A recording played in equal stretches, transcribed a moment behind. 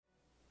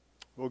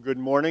Well, good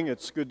morning.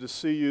 It's good to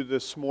see you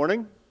this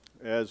morning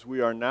as we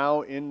are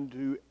now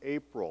into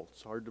April.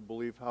 It's hard to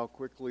believe how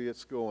quickly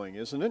it's going,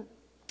 isn't it?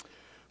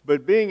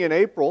 But being in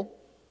April,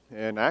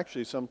 and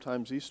actually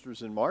sometimes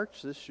Easter's in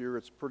March, this year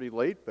it's pretty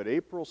late, but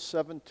April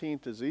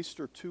 17th is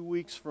Easter, 2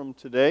 weeks from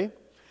today.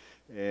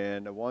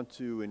 And I want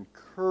to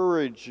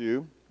encourage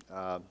you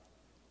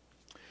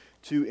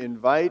to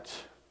invite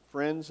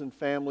friends and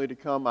family to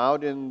come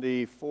out in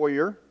the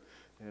foyer.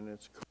 And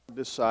it's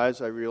this size.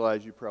 I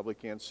realize you probably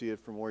can't see it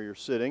from where you're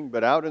sitting,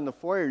 but out in the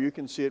foyer you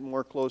can see it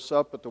more close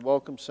up at the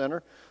Welcome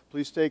Center.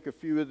 Please take a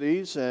few of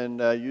these and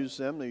use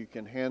them. You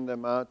can hand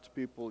them out to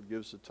people. It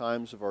gives the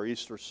times of our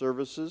Easter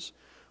services.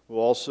 We'll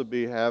also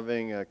be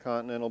having a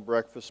continental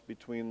breakfast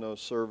between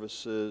those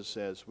services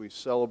as we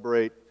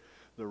celebrate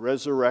the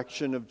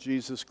resurrection of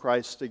Jesus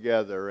Christ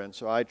together. And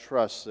so I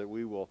trust that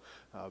we will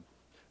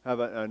have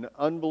an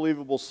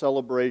unbelievable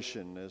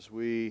celebration as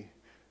we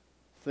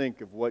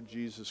think of what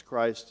Jesus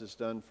Christ has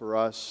done for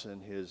us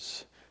and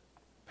His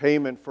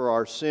payment for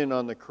our sin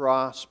on the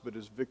cross, but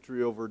His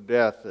victory over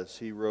death as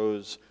He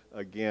rose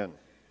again.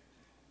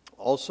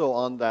 Also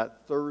on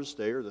that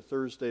Thursday, or the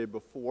Thursday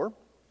before,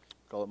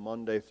 call it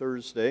Monday,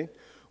 Thursday,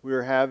 we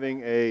are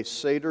having a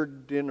Seder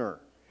dinner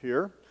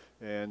here,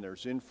 and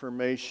there's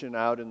information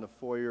out in the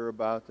foyer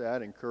about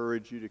that. I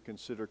encourage you to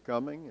consider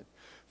coming.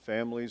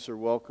 Families are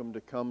welcome to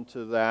come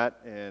to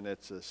that, and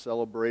it's a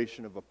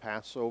celebration of a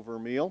Passover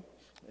meal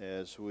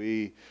as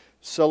we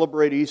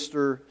celebrate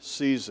Easter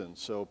season.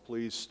 So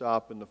please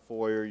stop in the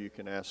foyer. You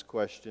can ask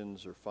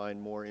questions or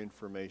find more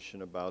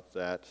information about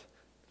that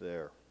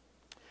there.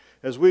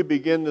 As we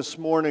begin this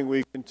morning,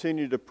 we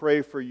continue to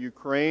pray for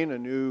Ukraine, a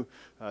new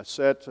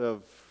set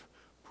of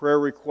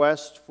prayer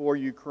requests for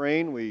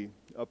Ukraine. We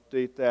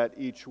update that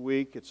each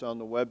week. It's on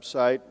the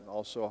website,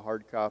 also a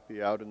hard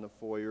copy out in the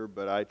foyer,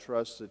 but I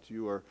trust that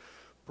you are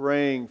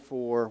praying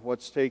for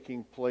what's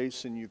taking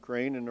place in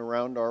Ukraine and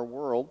around our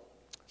world.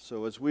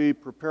 So as we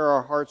prepare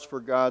our hearts for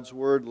God's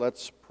Word,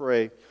 let's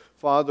pray.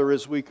 Father,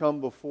 as we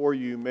come before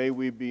you, may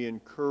we be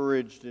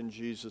encouraged in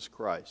Jesus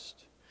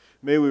Christ.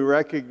 May we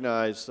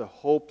recognize the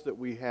hope that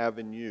we have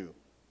in you.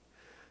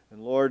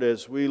 And Lord,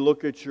 as we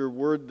look at your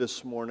Word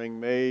this morning,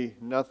 may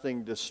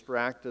nothing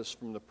distract us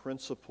from the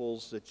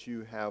principles that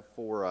you have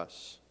for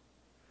us.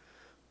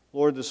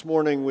 Lord, this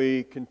morning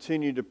we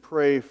continue to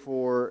pray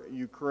for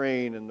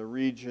Ukraine and the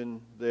region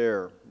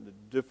there, the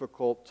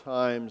difficult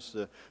times,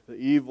 the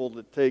evil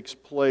that takes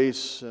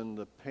place, and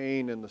the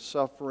pain and the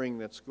suffering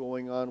that's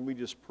going on. We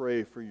just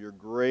pray for your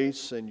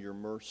grace and your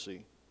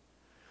mercy.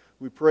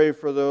 We pray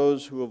for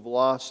those who have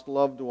lost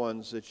loved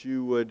ones, that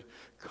you would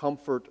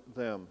comfort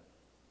them.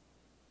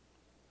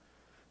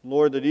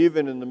 Lord, that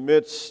even in the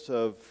midst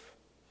of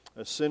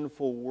a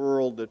sinful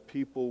world, that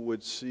people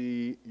would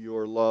see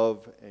your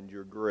love and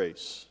your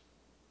grace.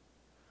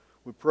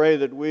 We pray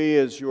that we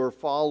as your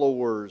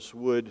followers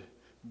would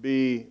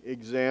be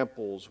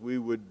examples. We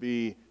would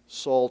be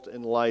salt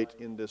and light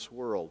in this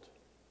world.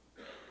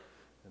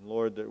 And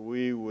Lord, that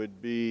we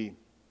would be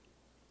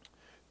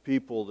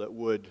people that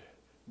would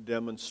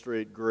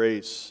demonstrate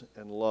grace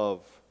and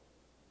love.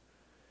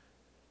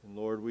 And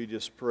Lord, we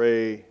just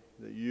pray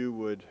that you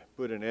would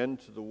put an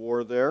end to the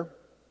war there.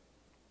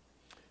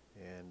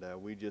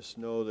 And we just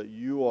know that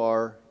you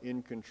are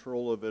in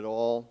control of it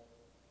all.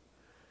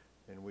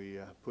 And we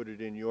put it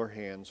in your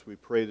hands. We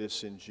pray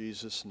this in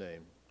Jesus'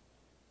 name.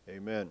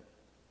 Amen.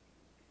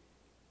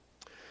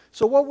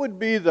 So what would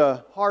be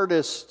the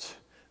hardest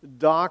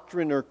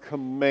doctrine or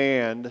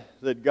command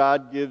that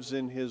God gives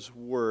in His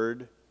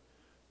Word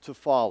to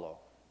follow?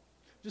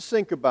 Just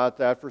think about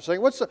that for a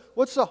second.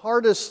 What's the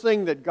hardest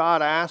thing that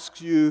God asks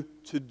you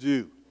to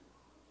do?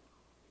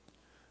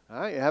 All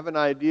right, you have an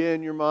idea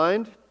in your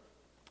mind?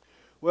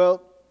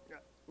 Well,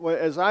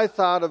 as I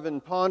thought of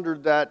and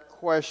pondered that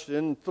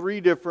question,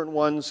 3 different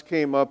ones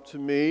came up to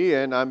me,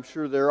 and I'm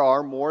sure there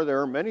are more.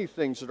 There are many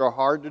things that are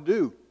hard to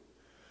do.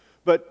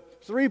 But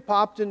 3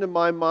 popped into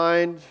my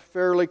mind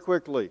fairly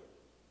quickly.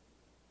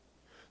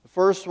 The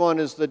first one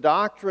is the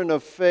doctrine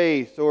of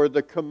faith, or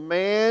the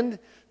command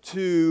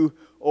to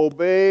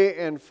obey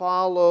and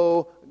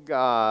follow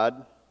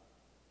God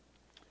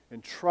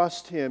and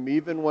trust Him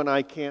even when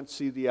I can't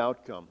see the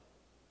outcome.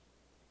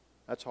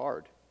 That's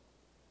hard.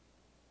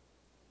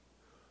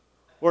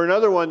 Or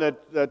another one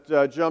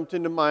that jumped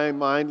into my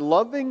mind,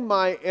 loving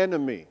my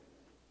enemy.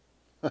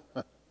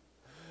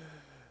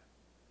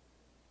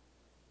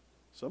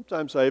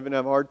 Sometimes I even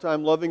have a hard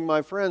time loving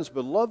my friends,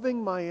 but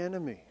loving my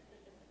enemy.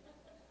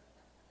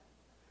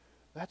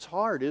 That's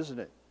hard, isn't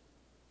it?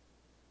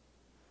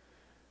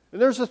 And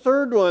there's a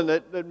third one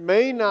that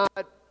may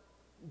not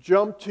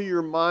jump to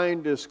your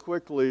mind as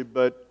quickly,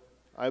 but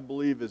I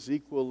believe is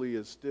equally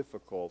as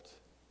difficult,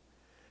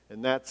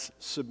 and that's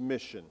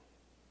submission.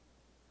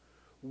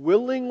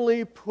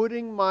 Willingly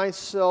putting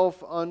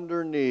myself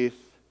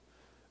underneath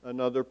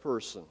another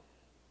person.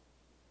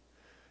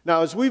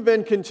 Now, as we've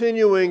been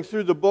continuing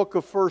through the book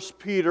of 1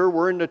 Peter,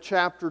 we're into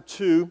chapter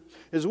 2.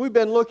 As we've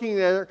been looking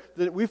there,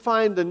 we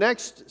find the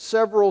next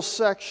several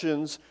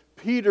sections,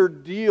 Peter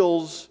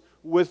deals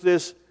with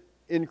this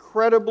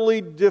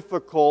incredibly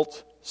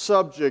difficult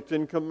subject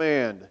and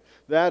command,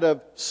 that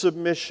of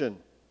submission.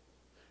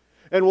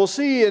 And we'll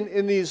see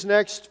in these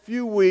next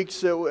few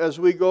weeks as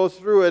we go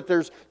through it,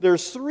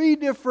 there's three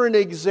different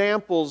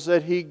examples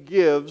that he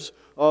gives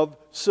of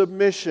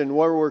submission,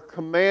 where we're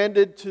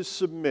commanded to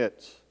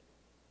submit.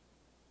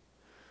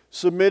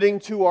 Submitting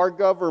to our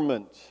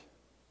government,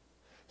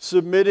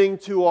 submitting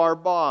to our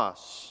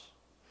boss,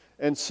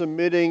 and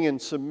submitting and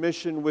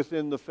submission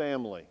within the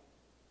family.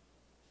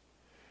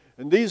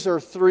 And these are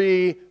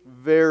three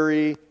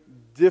very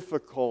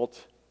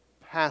difficult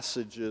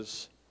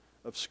passages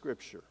of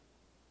Scripture.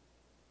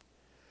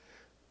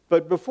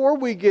 But before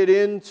we get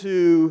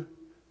into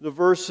the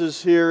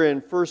verses here in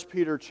 1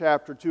 Peter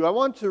chapter 2, I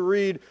want to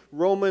read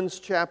Romans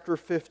chapter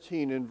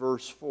 15 and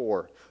verse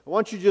 4. I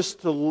want you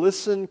just to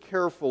listen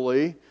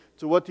carefully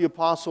to what the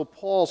Apostle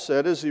Paul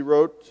said as he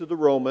wrote to the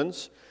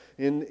Romans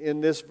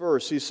in this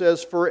verse. He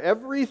says, "For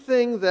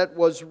everything that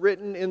was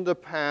written in the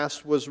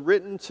past was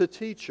written to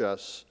teach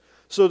us,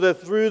 so that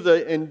through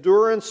the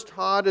endurance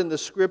taught in the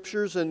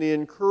Scriptures and the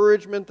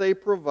encouragement they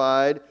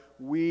provide,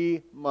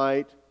 we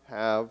might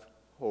have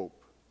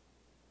hope."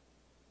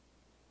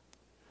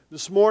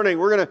 This morning,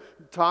 we're going to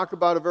talk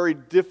about a very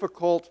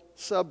difficult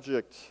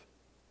subject.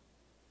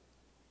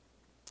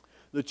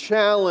 The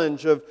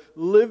challenge of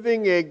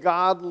living a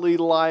godly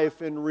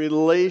life in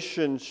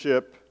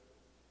relationship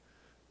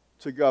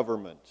to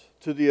government,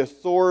 to the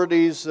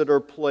authorities that are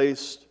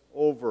placed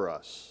over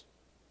us.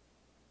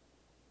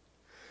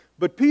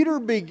 But Peter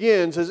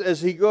begins,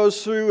 as he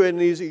goes through in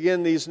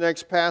these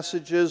next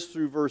passages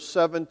through verse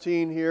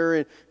 17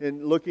 here,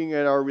 and looking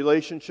at our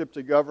relationship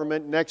to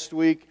government. Next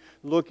week,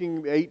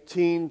 looking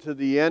 18 to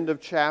the end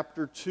of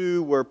chapter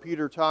 2, where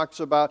Peter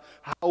talks about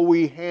how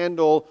we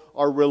handle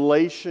our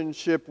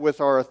relationship with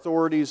our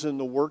authorities in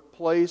the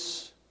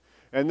workplace.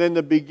 And then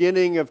the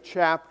beginning of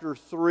chapter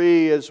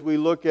 3, as we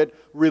look at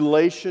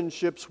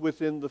relationships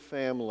within the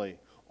family.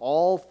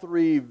 All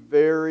three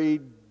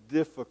very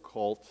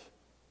difficult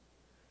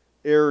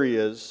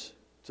areas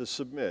to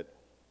submit.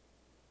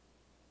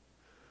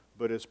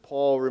 But as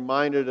Paul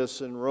reminded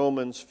us in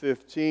Romans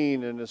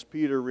 15, and as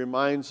Peter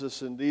reminds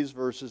us in these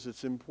verses,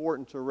 it's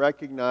important to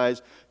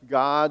recognize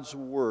God's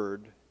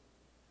Word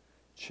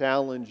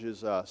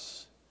challenges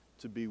us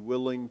to be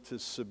willing to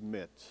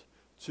submit,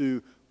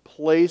 to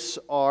place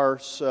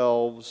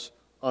ourselves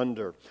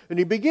under. And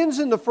he begins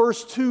in the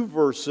first two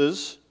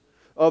verses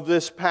of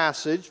this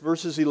passage,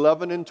 verses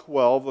 11 and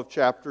 12 of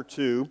chapter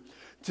 2,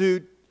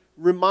 to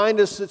remind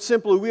us that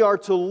simply we are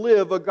to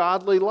live a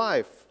godly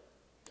life.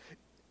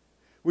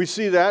 We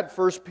see that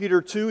 1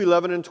 Peter 2,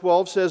 11 and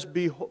 12 says,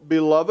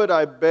 "Beloved,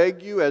 I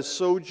beg you as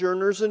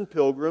sojourners and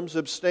pilgrims,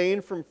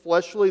 abstain from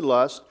fleshly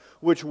lust,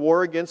 which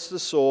war against the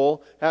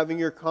soul, having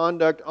your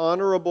conduct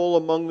honorable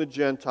among the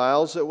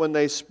Gentiles, that when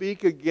they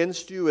speak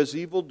against you as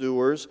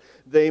evildoers,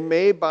 they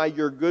may by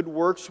your good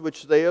works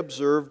which they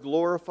observe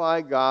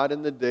glorify God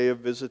in the day of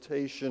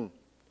visitation."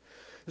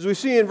 As we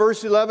see in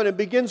verse 11, it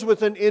begins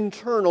with an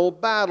internal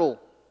battle.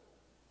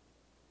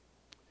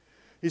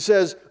 He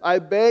says, "I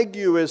beg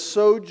you as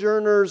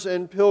sojourners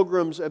and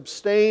pilgrims,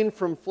 abstain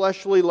from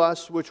fleshly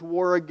lusts which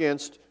war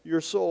against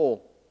your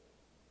soul."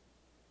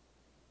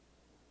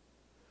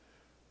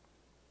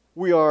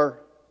 We are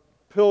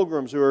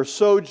pilgrims, we are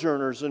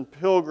sojourners and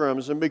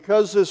pilgrims, and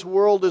because this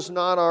world is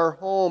not our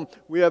home,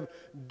 we have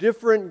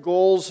different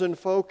goals and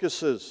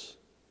focuses.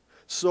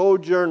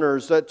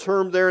 Sojourners, that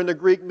term there in the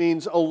Greek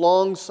means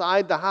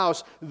alongside the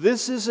house.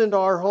 This isn't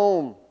our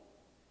home.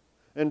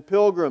 And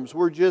pilgrims,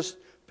 we're just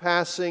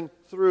passing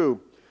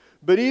through.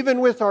 But even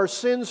with our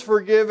sins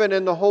forgiven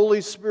and the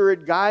Holy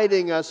Spirit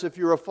guiding us, if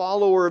you're a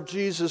follower of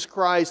Jesus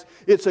Christ,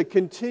 it's a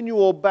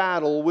continual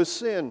battle with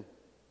sin.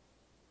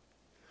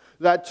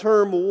 That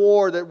term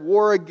war, that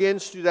war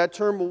against you, that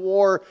term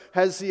war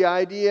has the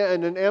idea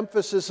and an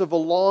emphasis of a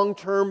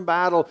long-term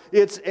battle.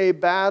 It's a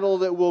battle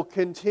that will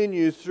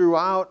continue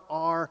throughout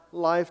our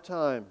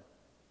lifetime.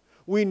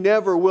 We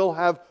never will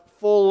have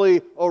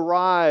fully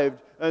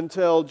arrived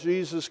until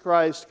Jesus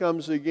Christ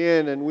comes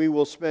again, and we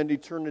will spend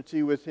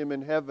eternity with Him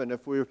in heaven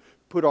if we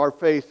put our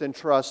faith and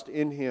trust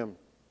in Him.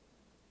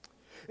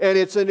 And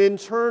it's an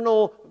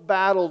internal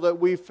battle that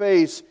we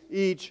face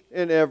each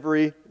and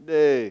every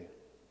day.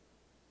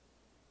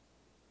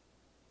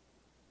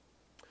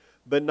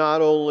 But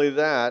not only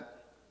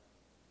that,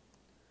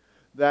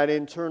 that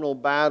internal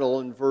battle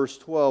in verse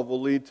 12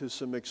 will lead to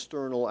some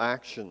external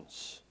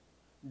actions,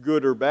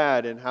 good or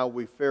bad, in how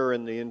we fare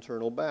in the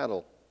internal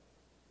battle.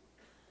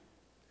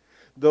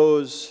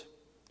 The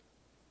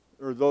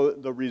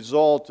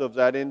result of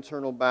that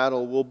internal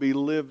battle will be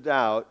lived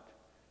out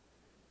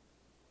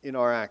in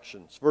our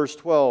actions. Verse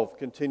 12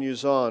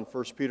 continues on,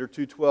 1 Peter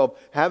 2:12,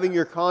 "Having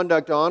your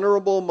conduct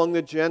honorable among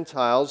the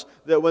Gentiles,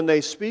 that when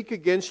they speak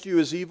against you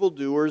as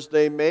evildoers,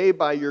 they may,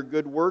 by your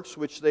good works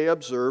which they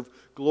observe,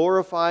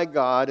 glorify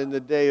God in the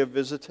day of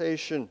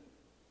visitation."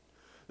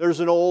 There's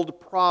an old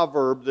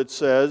proverb that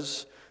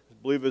says,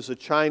 believe it's a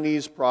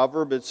Chinese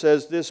proverb. It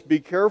says this: be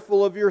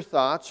careful of your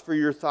thoughts, for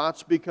your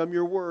thoughts become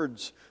your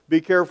words.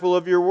 Be careful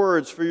of your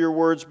words, for your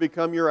words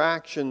become your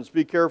actions.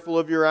 Be careful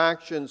of your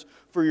actions,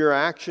 for your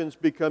actions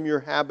become your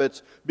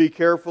habits. Be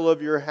careful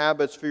of your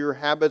habits, for your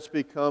habits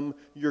become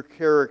your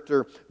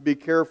character. Be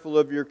careful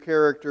of your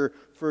character,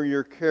 for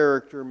your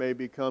character may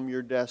become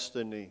your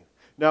destiny.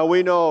 Now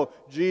we know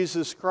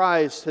Jesus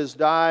Christ has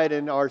died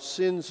and our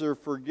sins are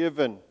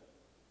forgiven.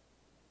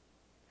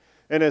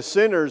 And as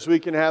sinners, we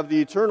can have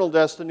the eternal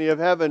destiny of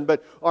heaven,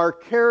 but our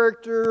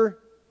character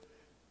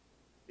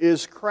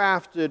is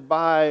crafted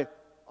by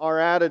our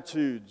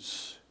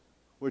attitudes,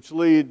 which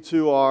lead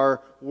to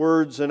our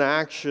words and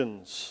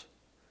actions,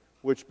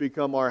 which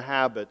become our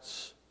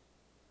habits,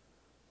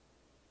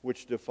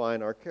 which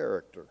define our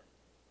character.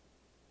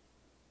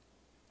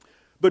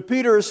 But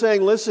Peter is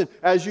saying, listen,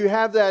 as you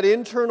have that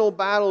internal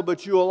battle,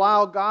 but you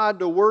allow God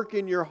to work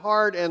in your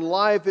heart and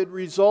life, it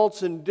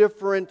results in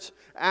different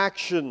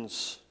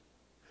actions.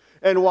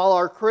 And while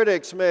our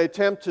critics may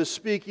attempt to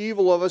speak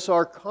evil of us,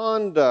 our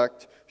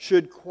conduct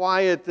should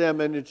quiet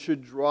them and it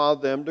should draw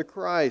them to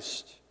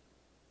Christ.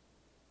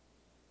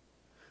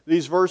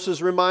 These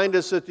verses remind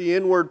us that the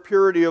inward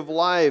purity of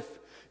life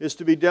is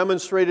to be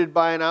demonstrated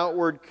by an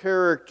outward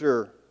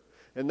character,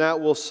 and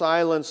that will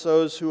silence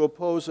those who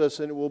oppose us,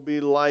 and it will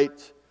be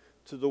light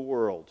to the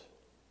world.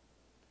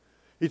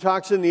 He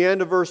talks in the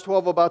end of verse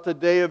 12 about the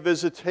day of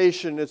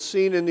visitation. It's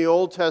seen in the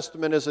Old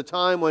Testament as a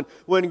time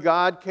when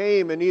God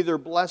came in either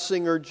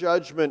blessing or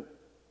judgment.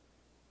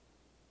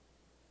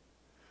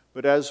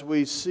 But as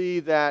we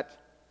see that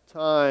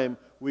time,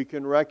 we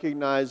can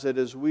recognize that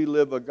as we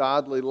live a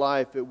godly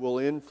life, it will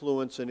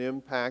influence and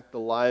impact the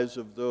lives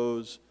of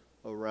those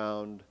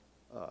around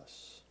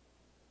us.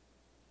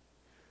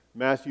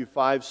 Matthew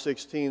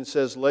 5:16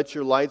 says, let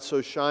your light so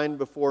shine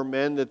before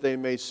men that they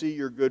may see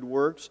your good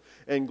works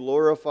and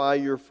glorify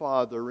your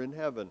Father in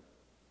heaven.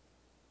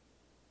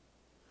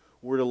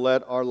 We're to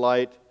let our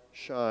light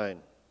shine.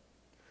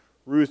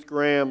 Ruth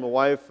Graham, the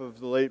wife of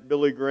the late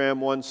Billy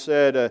Graham, once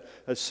said,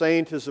 a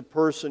saint is a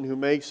person who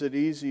makes it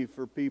easy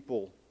for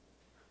people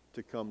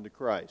to come to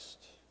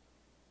Christ.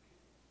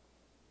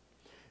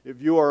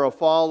 If you are a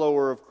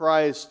follower of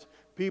Christ,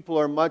 people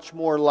are much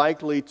more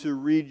likely to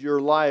read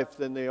your life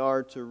than they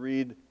are to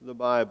read the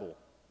Bible.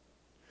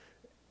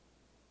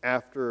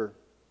 After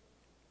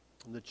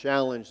the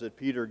challenge that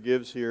Peter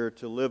gives here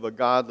to live a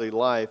godly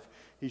life,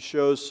 he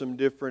shows some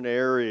different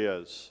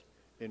areas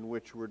in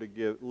which we're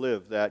to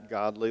live that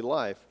godly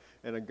life,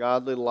 and a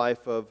godly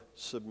life of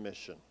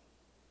submission.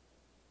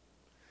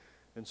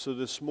 And so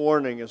this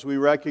morning, as we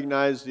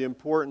recognize the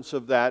importance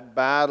of that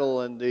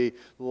battle and the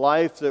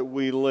life that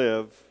we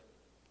live,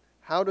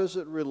 how does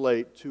it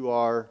relate to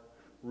our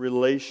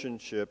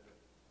relationship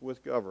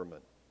with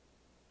government?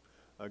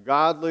 A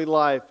godly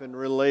life in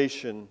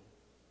relation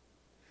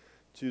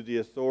to the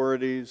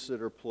authorities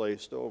that are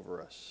placed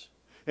over us.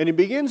 And he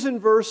begins in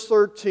verse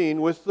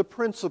 13 with the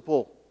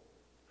principle.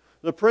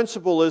 The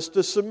principle is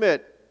to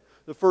submit.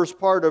 The first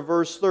part of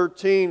verse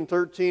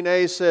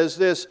 13a says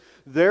this: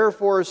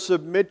 therefore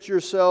submit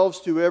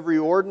yourselves to every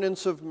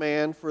ordinance of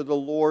man for the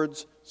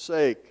Lord's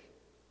sake.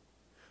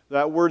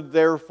 That word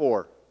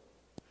therefore.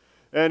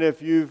 And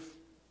if you've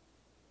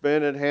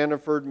been at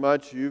Hannaford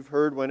much, you've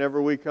heard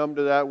whenever we come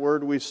to that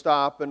word, we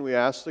stop and we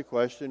ask the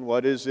question,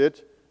 what is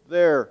it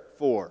there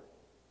for?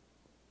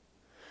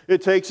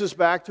 It takes us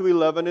back to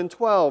 11 and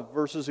 12,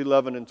 verses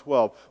 11 and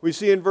 12. We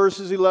see in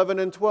verses 11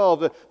 and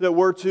 12 that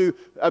we're to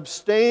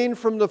abstain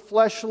from the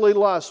fleshly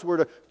lust.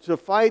 We're to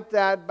fight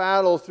that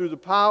battle through the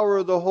power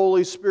of the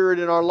Holy Spirit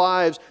in our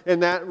lives,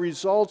 and that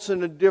results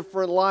in a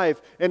different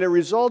life. And it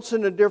results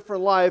in a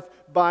different life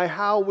by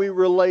how we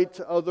relate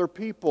to other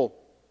people.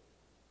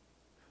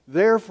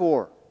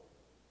 Therefore,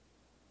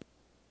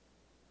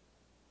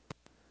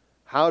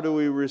 how do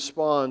we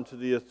respond to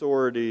the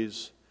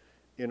authorities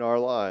in our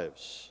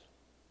lives?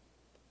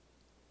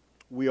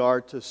 We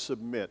are to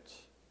submit.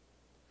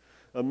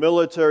 A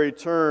military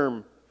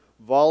term,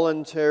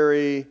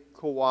 voluntary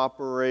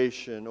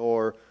cooperation,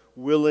 or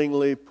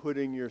willingly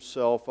putting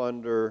yourself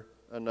under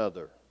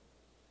another.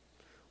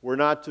 We're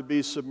not to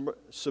be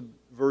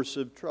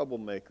subversive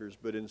troublemakers,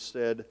 but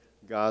instead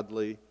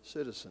godly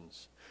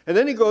citizens. And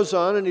then he goes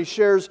on and he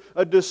shares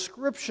a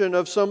description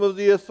of some of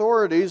the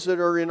authorities that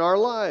are in our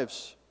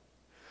lives.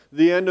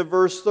 The end of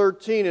verse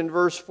 13 and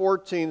verse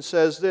 14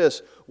 says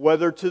this: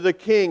 whether to the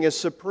king as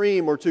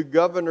supreme or to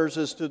governors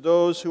as to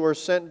those who are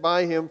sent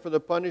by him for the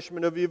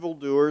punishment of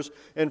evildoers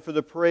and for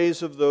the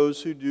praise of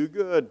those who do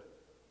good.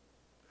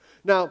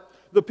 Now,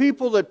 the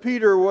people that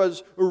Peter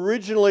was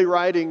originally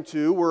writing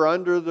to were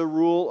under the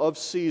rule of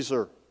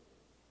Caesar.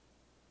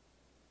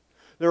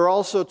 There are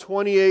also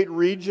 28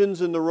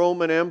 regions in the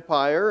Roman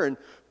Empire, and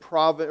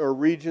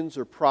regions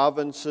or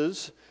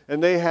provinces,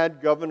 and they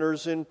had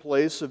governors in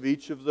place of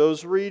each of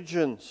those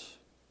regions.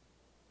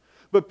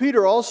 But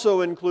Peter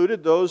also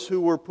included those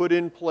who were put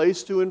in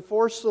place to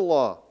enforce the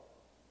law.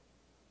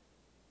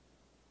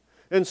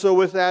 And so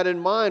with that in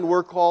mind,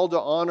 we're called to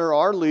honor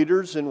our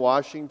leaders in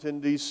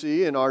Washington,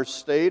 D.C., in our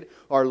state,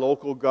 our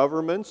local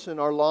governments, and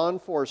our law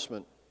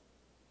enforcement.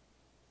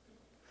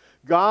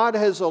 God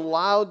has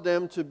allowed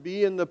them to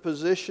be in the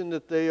position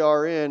that they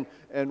are in,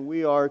 and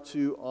we are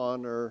to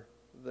honor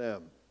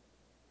them.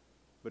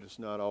 But it's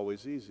not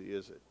always easy,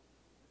 is it?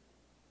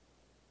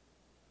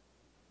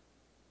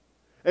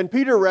 And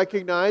Peter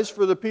recognized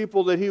for the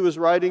people that he was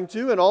writing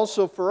to, and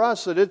also for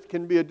us, that it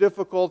can be a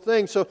difficult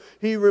thing. So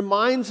he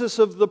reminds us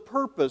of the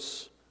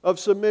purpose of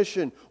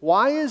submission.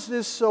 Why is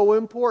this so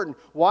important?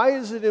 Why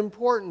is it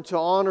important to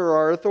honor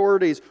our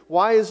authorities?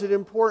 Why is it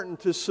important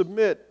to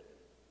submit?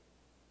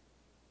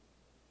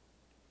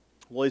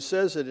 Well, he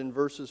says it in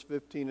verses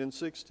 15 and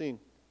 16.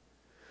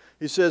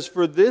 He says,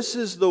 "For this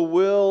is the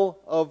will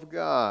of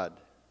God,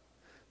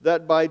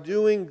 that by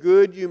doing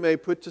good you may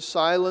put to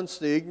silence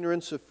the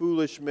ignorance of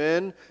foolish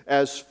men,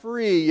 as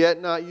free, yet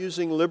not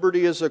using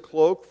liberty as a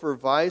cloak for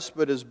vice,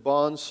 but as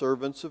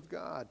bondservants of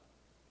God."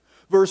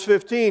 Verse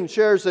 15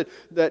 shares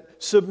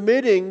that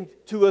submitting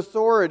to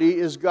authority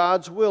is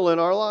God's will in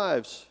our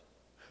lives.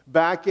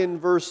 Back in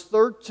verse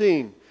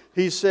 13,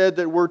 he said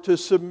that we're to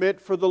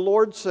submit for the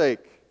Lord's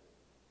sake.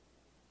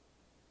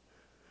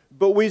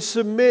 But we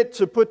submit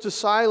to put to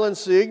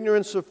silence the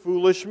ignorance of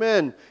foolish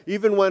men.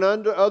 Even when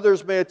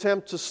others may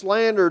attempt to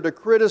slander, to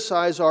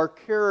criticize, our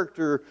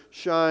character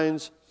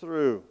shines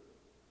through.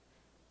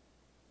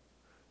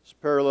 This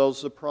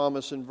parallels the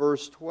promise in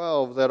verse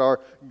 12 that our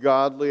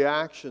godly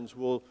actions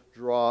will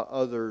draw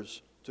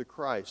others to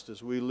Christ.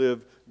 As we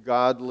live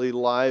godly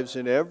lives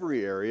in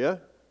every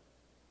area,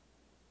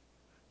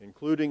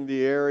 including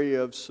the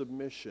area of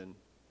submission,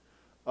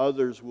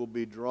 others will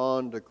be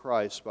drawn to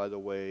Christ by the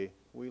way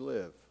we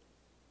live.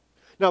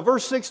 Now,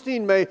 verse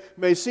 16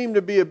 may seem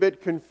to be a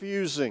bit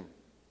confusing.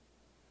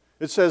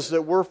 It says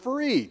that we're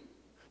free.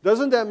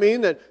 Doesn't that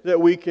mean that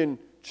we can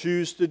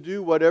choose to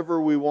do whatever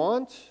we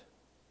want?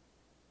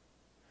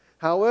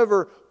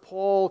 However,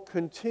 Paul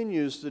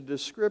continues the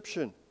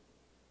description.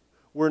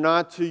 We're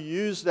not to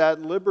use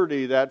that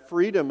liberty, that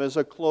freedom, as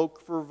a cloak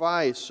for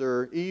vice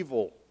or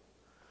evil,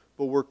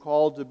 but we're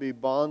called to be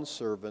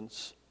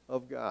bondservants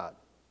of God.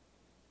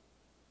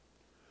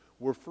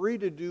 We're free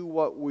to do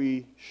what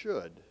we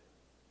should,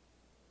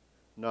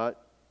 not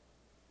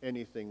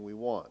anything we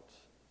want.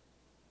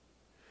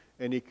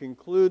 And he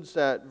concludes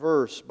that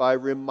verse by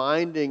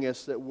reminding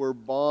us that we're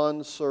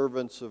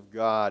bondservants of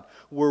God.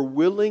 We're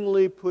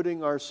willingly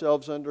putting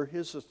ourselves under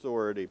His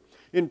authority.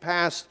 In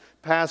past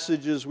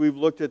passages, we've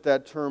looked at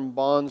that term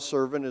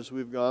bondservant as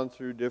we've gone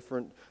through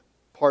different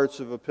parts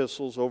of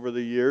epistles over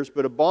the years.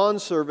 But a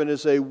bondservant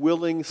is a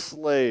willing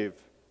slave.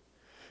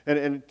 And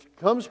it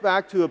comes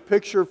back to a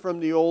picture from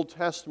the Old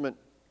Testament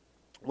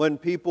when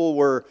people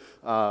were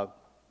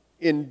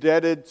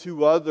indebted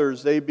to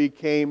others, they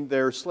became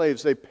their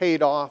slaves. They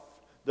paid off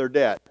their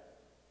debt.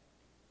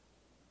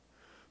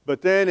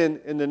 But then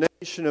in the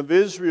nation of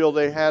Israel,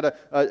 they had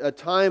a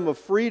time of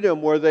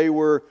freedom where they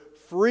were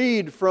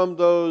freed from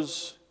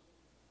those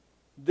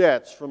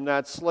debts, from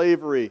that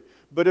slavery.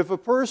 But if a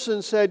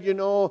person said,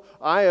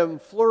 I am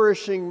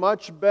flourishing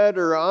much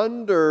better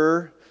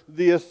under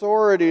the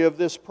authority of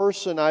this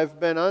person I've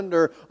been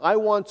under, I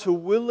want to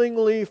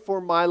willingly for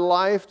my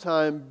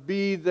lifetime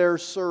be their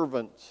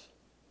servant.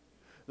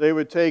 They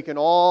would take an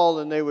awl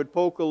and they would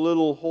poke a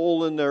little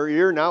hole in their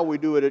ear. Now we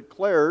do it at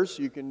Claire's.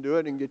 You can do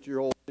it and get your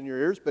holes in your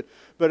ears. But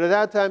at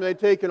that time they'd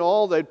take an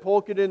awl, they'd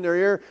poke it in their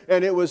ear,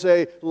 and it was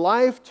a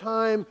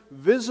lifetime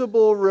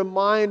visible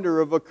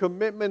reminder of a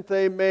commitment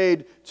they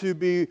made to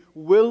be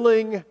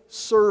willing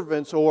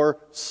servants or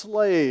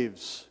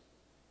slaves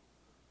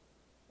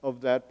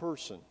of that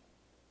person.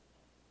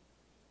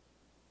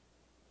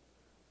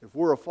 If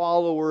we're a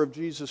follower of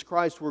Jesus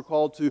Christ, we're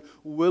called to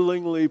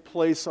willingly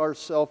place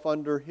ourselves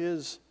under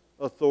His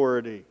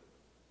authority.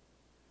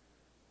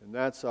 And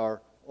that's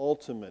our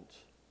ultimate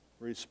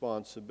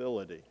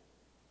responsibility.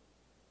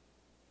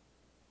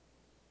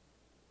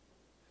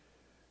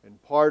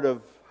 And part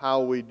of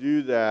how we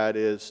do that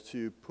is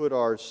to put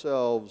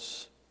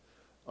ourselves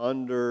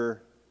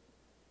under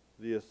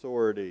the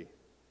authority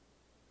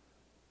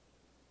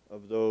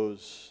of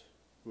those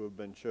who have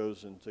been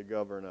chosen to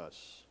govern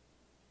us,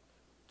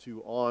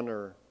 to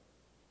honor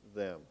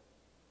them.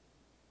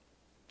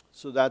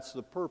 So that's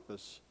the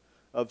purpose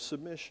of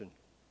submission.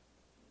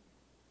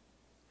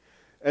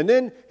 And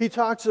then he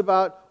talks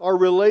about our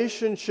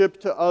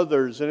relationship to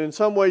others. And in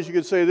some ways you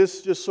could say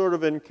this just sort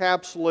of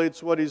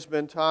encapsulates what he's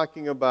been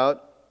talking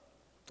about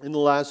in the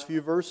last few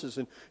verses.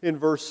 In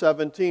verse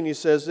 17 he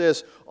says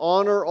this,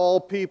 "Honor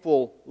all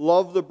people,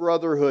 love the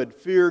brotherhood,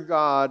 fear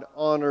God,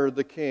 honor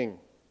the king."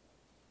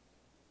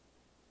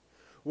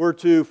 We're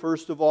to,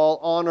 first of all,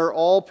 honor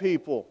all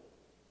people.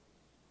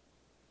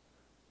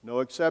 No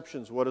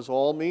exceptions. What does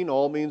all mean?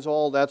 All means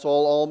all. That's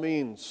all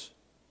means.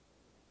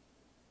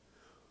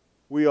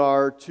 We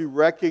are to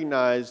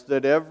recognize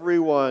that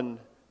everyone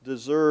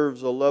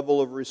deserves a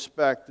level of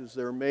respect as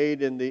they're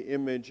made in the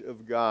image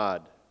of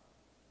God,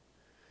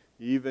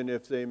 even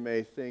if they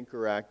may think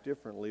or act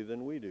differently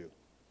than we do.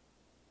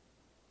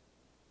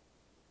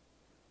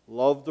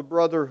 love the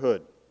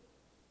brotherhood.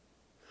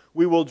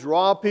 We will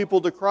draw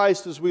people to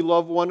Christ as we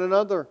love one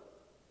another.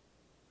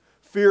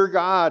 Fear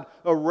God,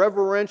 a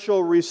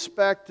reverential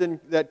respect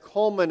that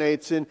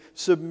culminates in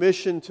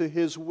submission to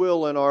His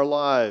will in our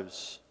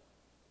lives.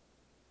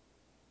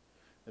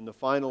 And the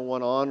final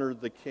one, honor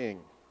the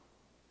king.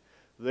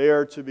 They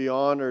are to be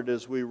honored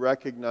as we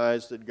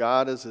recognize that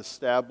God has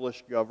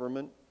established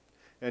government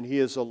and He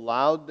has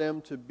allowed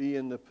them to be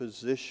in the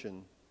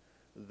position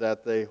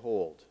that they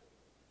hold.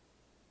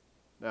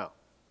 Now,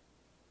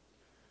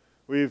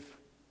 we've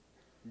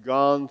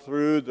gone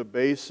through the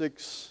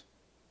basics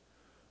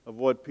of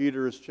what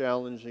Peter is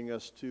challenging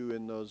us to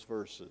in those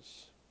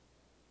verses.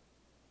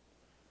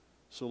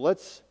 So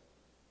let's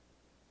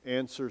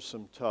answer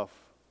some tough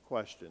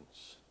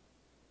questions.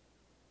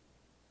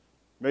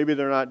 Maybe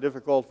they're not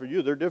difficult for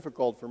you, they're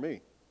difficult for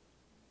me.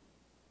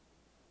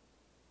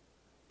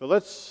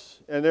 But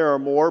and there are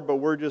more, but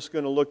we're just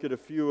going to look at a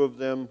few of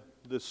them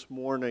this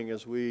morning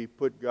as we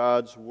put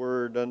God's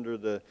Word under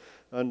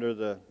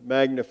the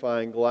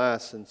magnifying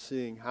glass and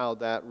seeing how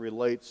that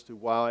relates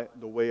to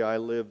the way I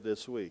live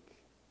this week.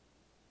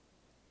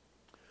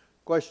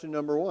 Question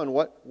number one,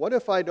 what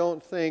if I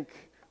don't think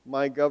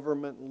my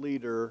government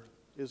leader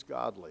is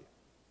godly?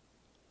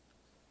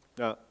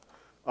 Now,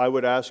 I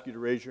would ask you to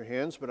raise your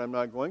hands, but I'm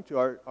not going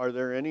to. Are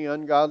there any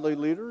ungodly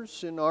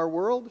leaders in our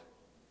world?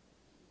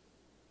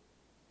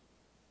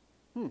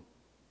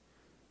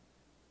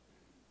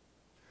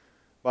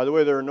 By the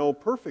way, there are no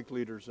perfect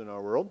leaders in our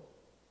world.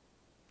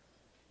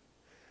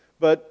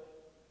 But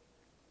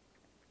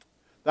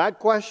that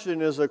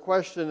question is a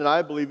question that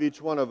I believe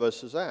each one of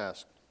us is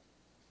asked,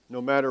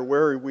 no matter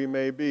where we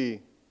may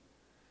be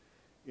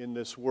in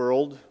this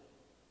world.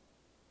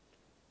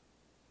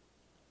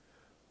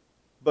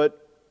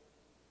 But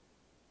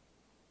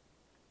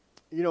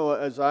you know,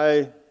 as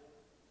I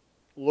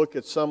look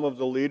at some of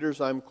the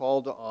leaders I'm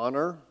called to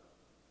honor,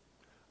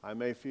 I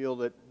may feel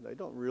that they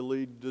don't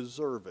really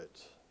deserve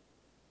it.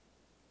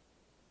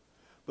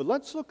 But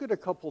let's look at a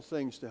couple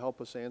things to help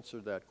us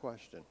answer that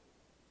question.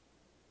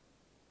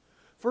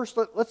 First,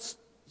 let's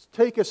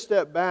take a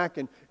step back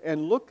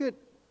and look at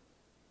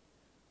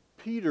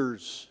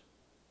Peter's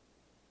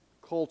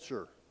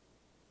culture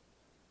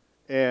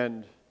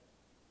and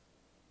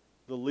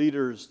the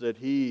leaders that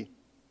he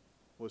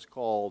was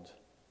called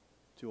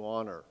to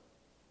honor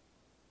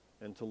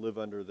and to live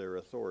under their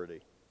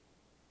authority.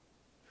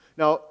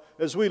 Now,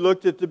 as we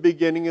looked at the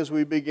beginning, as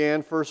we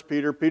began 1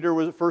 Peter,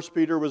 1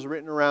 Peter was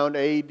written around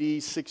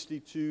AD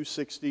 62,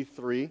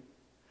 63.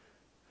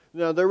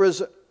 Now,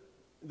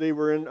 they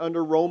were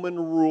under Roman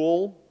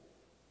rule,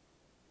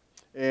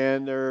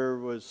 and there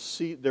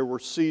were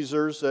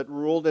Caesars that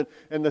ruled,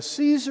 and the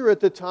Caesar at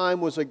the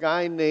time was a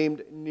guy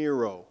named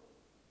Nero.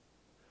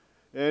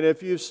 And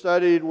if you've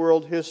studied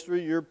world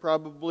history, you're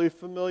probably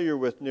familiar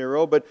with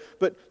Nero. But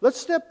let's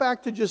step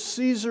back to just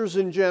Caesars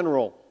in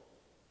general.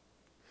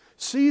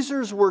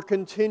 Caesars were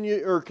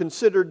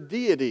considered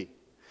deity,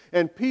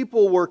 and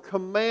people were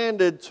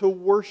commanded to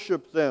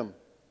worship them.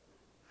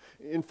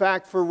 In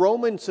fact, for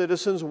Roman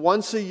citizens,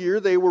 once a year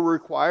they were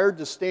required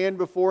to stand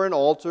before an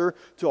altar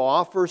to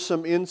offer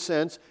some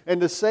incense and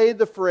to say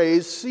the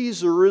phrase,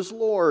 "Caesar is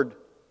Lord."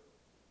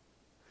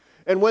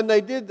 And when they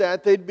did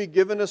that, they'd be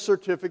given a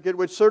certificate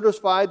which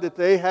certified that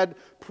they had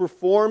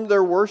performed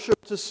their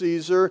worship to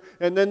Caesar,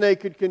 and then they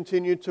could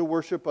continue to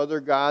worship other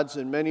gods.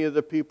 And many of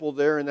the people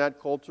there in that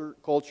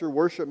culture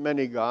worship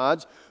many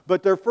gods.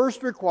 But their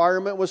first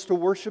requirement was to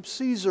worship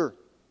Caesar.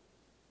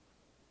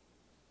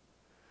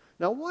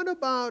 Now, what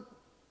about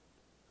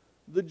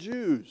the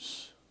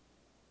Jews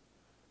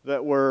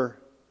that were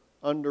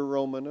under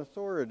Roman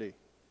authority?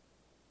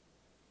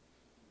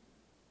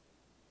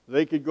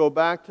 They could go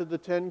back to the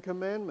Ten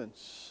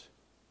Commandments.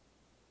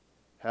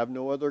 Have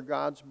no other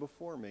gods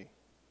before me.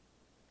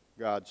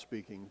 God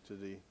speaking to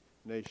the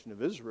nation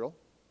of Israel.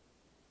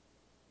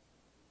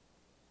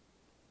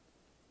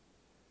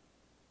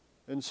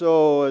 And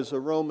so, as a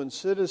Roman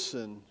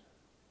citizen,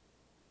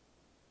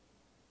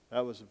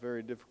 that was a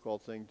very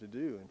difficult thing to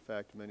do. In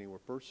fact, many were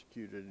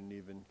persecuted and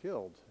even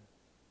killed.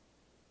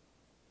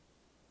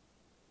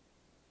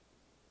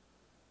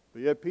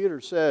 But yet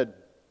Peter said,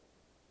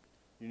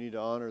 you need to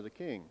honor the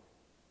king.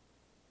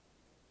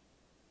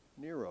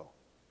 Nero.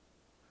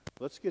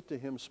 Let's get to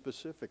him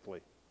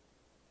specifically.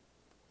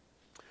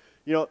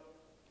 You know,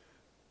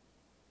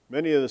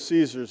 many of the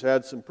Caesars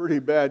had some pretty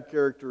bad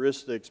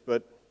characteristics,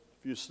 but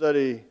if you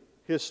study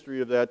history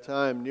of that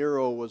time,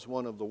 Nero was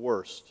one of the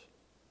worst.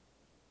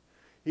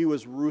 He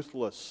was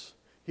ruthless.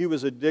 He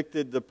was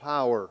addicted to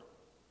power.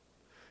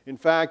 In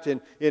fact,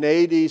 in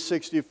AD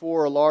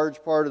 64, a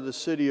large part of the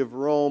city of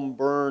Rome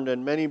burned,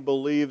 and many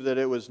believe that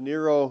it was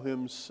Nero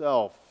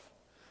himself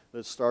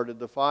that started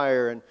the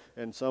fire.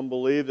 And some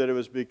believe that it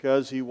was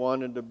because he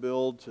wanted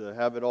to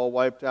have it all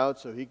wiped out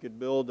so he could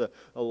build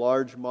a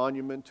large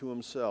monument to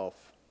himself.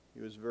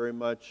 He was very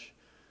much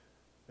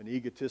an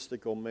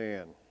egotistical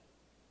man.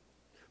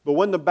 But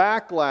when the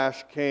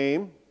backlash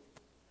came,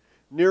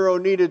 Nero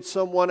needed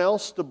someone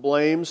else to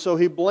blame, so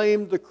he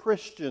blamed the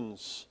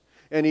Christians.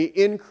 and he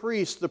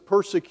increased the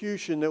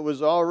persecution that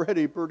was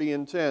already pretty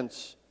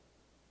intense.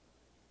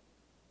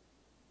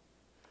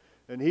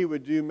 And he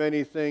would do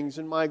many things,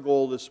 and my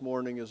goal this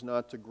morning is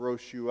not to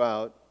gross you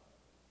out.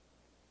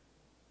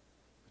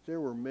 But there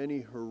were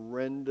many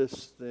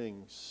horrendous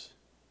things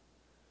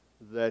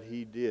that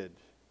he did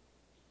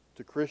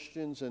to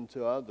Christians and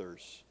to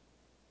others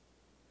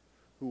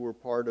who were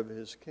part of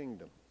his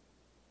kingdom.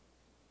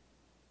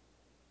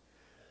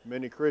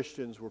 Many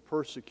Christians were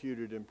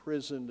persecuted,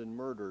 imprisoned, and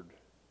murdered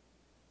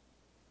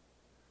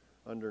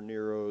under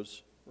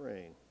Nero's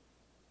reign.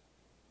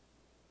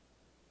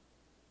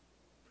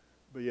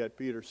 But yet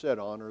Peter said,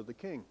 honor the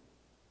king.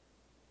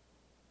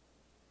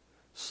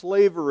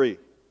 Slavery.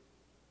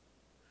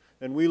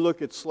 And we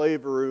look at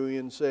slavery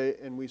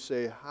and we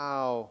say,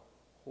 how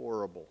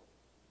horrible.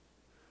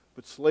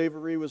 But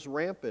slavery was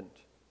rampant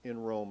in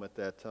Rome at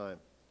that time.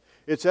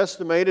 It's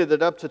estimated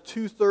that up to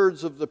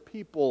 2/3 of the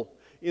people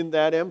in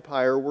that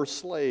empire were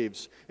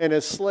slaves. And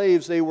as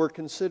slaves, they were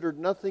considered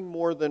nothing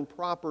more than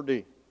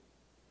property.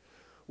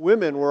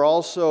 Women were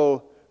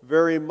also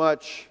very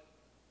much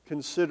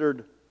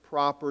considered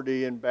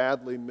property and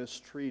badly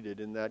mistreated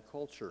in that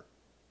culture.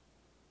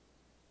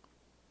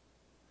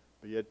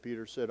 But yet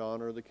Peter said,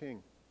 honor the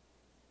king.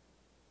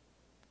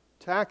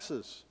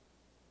 Taxes.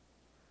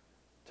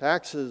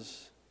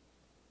 Taxes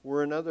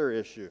were another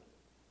issue.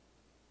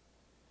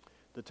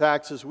 The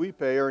taxes we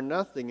pay are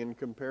nothing in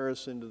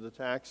comparison to the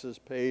taxes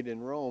paid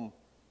in Rome.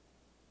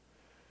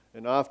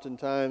 And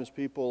oftentimes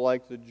people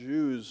like the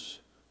Jews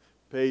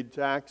paid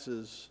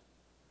taxes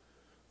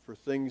for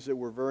things that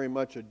were very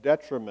much a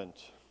detriment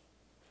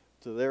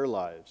to their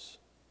lives.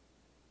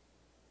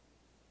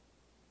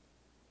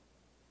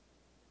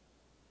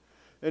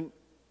 And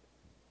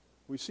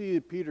we see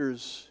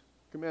Peter's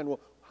command, well,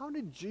 how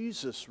did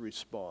Jesus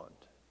respond?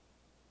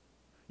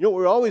 You know,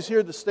 we always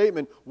hear the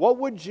statement, what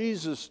would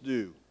Jesus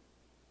do?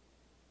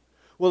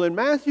 Well, in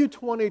Matthew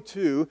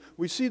 22,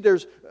 we see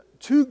there's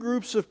two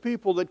groups of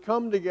people that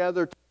come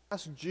together to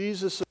ask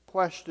Jesus a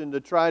question to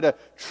try to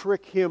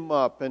trick him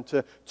up and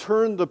to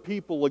turn the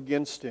people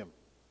against him.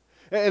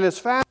 And it's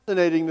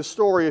fascinating, the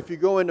story, if you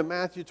go into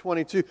Matthew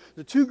 22.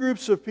 The two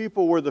groups of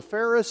people were the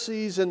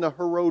Pharisees and the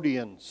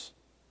Herodians.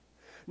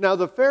 Now,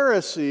 the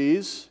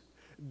Pharisees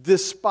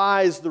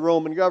despised the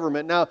Roman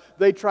government. Now,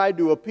 they tried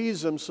to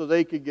appease them so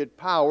they could get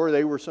power.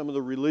 They were some of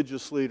the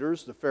religious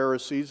leaders, the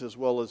Pharisees as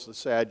well as the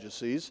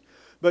Sadducees.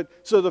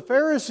 So the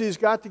Pharisees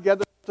got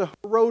together with the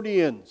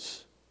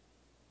Herodians,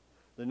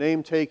 the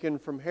name taken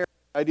from Herod.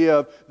 The idea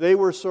of they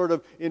were sort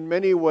of, in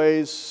many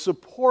ways,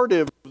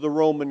 supportive of the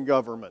Roman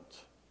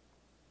government.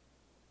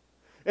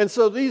 And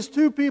so these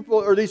two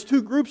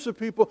groups of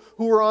people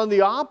who were on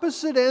the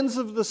opposite ends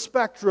of the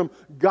spectrum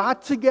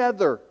got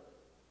together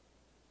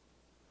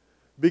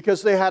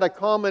because they had a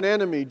common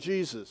enemy,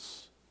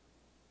 Jesus.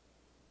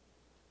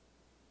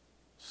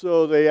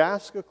 So they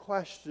ask a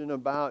question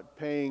about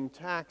paying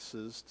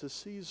taxes to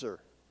Caesar.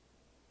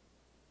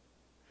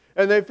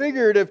 And they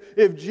figured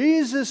if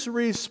Jesus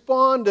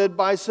responded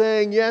by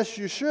saying, yes,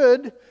 you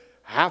should,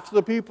 half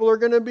the people are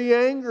going to be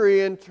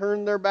angry and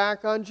turn their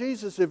back on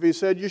Jesus. If he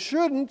said you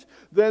shouldn't,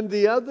 then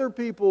the other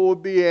people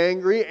would be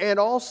angry, and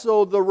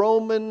also the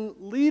Roman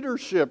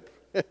leadership,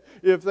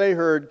 if they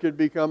heard, could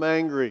become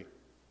angry.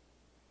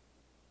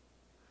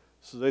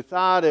 So they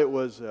thought it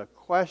was a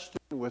question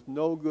with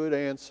no good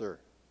answer.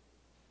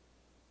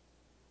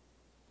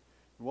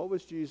 And what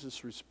was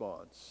Jesus'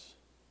 response?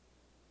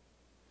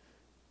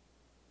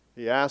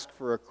 He asked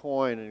for a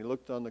coin, and he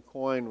looked on the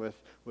coin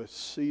with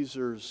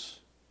Caesar's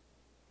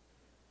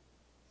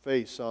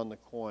face on the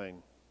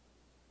coin.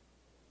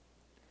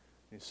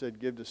 He said,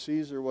 give to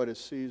Caesar what is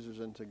Caesar's,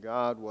 and to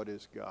God what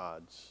is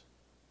God's.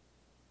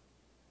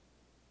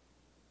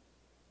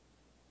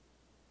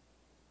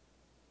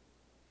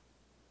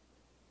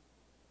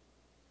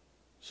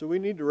 So we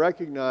need to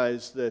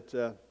recognize that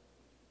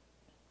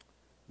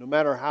no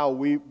matter how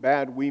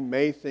bad we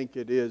may think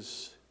it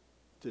is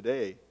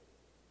today,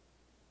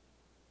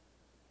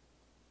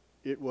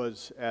 it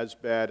was as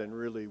bad and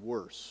really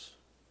worse.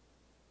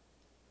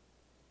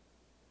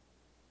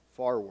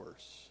 Far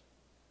worse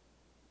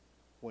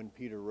when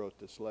Peter wrote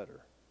this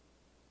letter.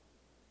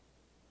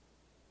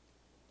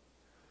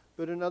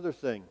 But another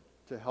thing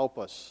to help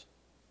us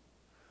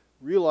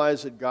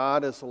realize that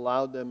God has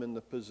allowed them in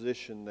the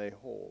position they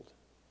hold.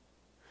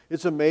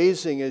 It's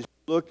amazing as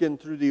you look in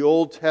through the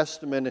Old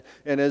Testament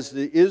and as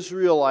the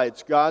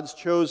Israelites, God's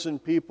chosen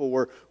people,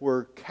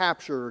 were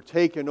captured or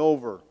taken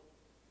over,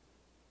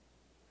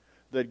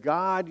 that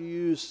God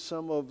used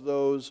some of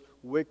those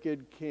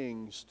wicked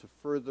kings to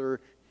further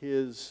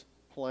His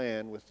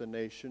plan with the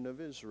nation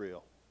of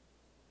Israel.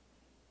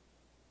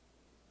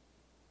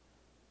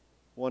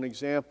 One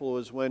example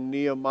is when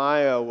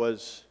Nehemiah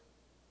was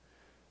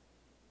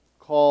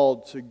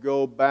called to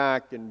go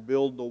back and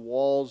build the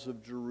walls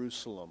of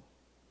Jerusalem.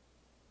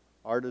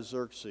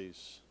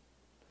 Artaxerxes,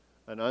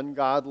 an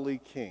ungodly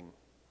king,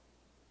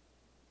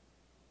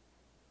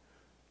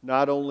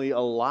 not only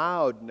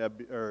allowed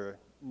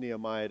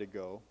Nehemiah to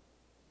go,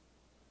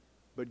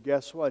 But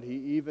guess what? He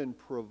even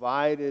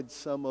provided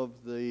some of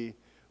the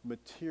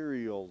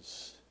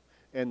materials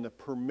and the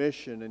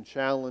permission and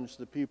challenged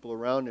the people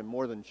around him.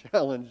 More than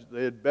challenged,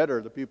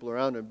 the people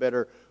around him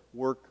better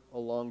work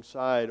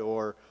alongside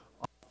or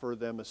offer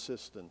them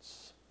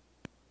assistance.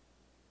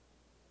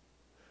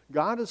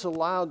 God has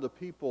allowed the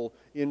people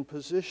in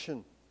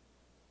position.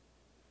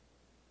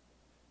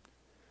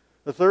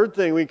 The third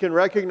thing, we can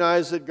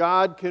recognize that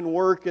God can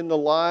work in the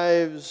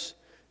lives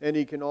and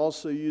He can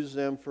also use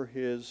them for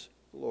His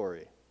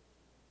glory.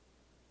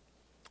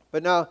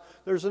 But now,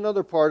 there's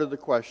another part of the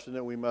question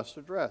that we must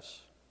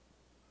address.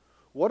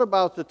 What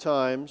about the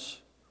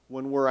times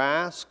when we're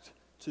asked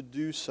to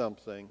do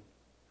something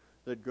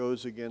that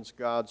goes against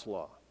God's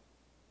law?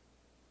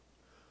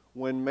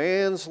 When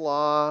man's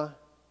law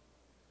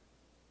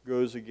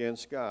goes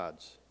against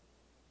God's.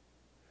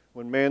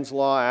 When man's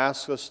law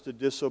asks us to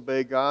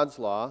disobey God's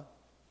law,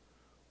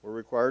 we're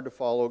required to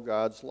follow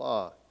God's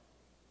law.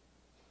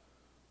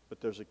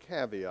 But there's a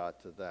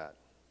caveat to that.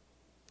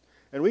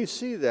 And we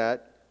see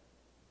that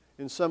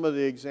in some of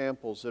the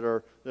examples that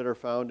are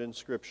found in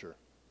Scripture.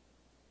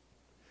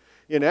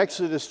 In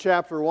Exodus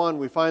chapter 1,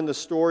 we find the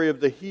story of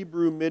the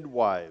Hebrew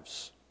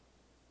midwives.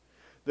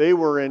 They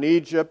were in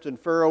Egypt, and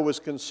Pharaoh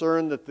was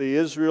concerned that the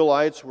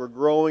Israelites were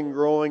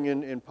growing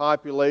in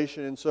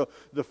population. And so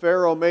the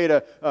Pharaoh made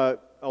a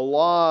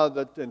law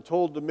and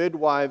told the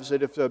midwives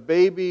that if a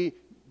baby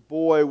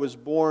boy was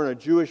born, a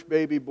Jewish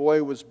baby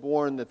boy was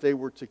born, that they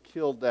were to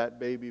kill that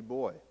baby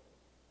boy.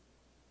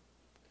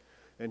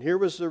 And here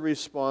was the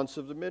response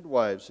of the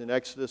midwives in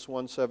Exodus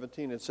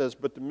 1:17. It says,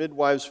 "But the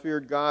midwives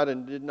feared God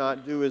and did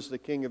not do as the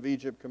king of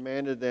Egypt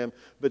commanded them,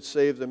 but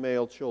saved the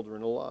male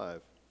children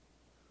alive."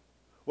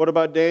 What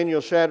about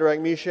Daniel,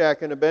 Shadrach,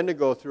 Meshach, and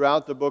Abednego?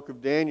 Throughout the book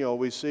of Daniel,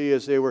 we see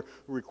as they were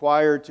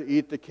required to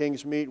eat the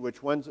king's meat,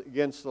 which went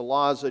against the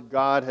laws that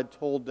God had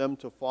told them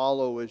to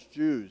follow as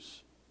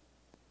Jews.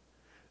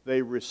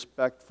 They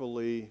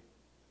respectfully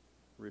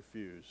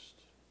refused.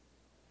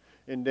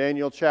 In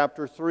Daniel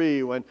chapter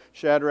 3, when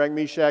Shadrach,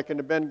 Meshach, and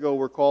Abednego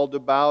were called to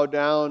bow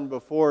down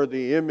before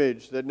the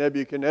image that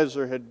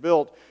Nebuchadnezzar had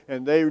built,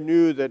 and they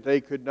knew that they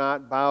could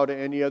not bow to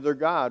any other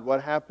god,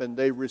 what happened?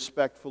 They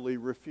respectfully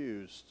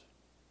refused.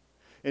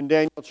 In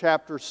Daniel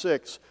chapter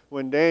 6,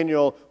 when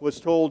Daniel was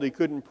told he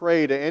couldn't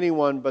pray to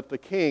anyone but the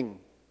king,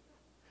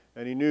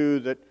 and he knew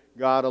that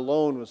God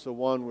alone was the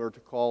one we were to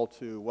call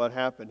to, what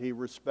happened? He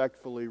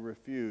respectfully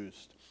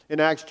refused. In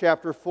Acts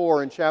chapter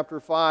 4 and chapter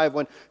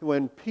 5,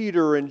 when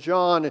Peter and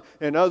John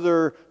and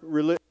other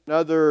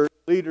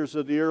leaders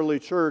of the early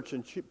church,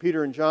 and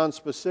Peter and John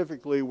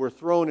specifically, were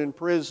thrown in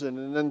prison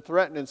and then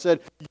threatened and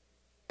said, "You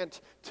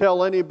can't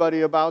tell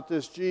anybody about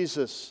this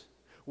Jesus."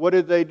 What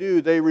did they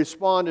do? They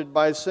responded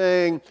by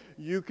saying,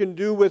 "You can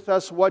do with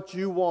us what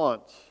you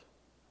want,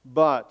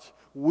 but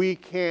we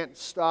can't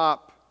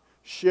stop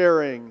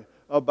sharing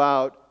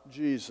about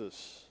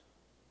Jesus."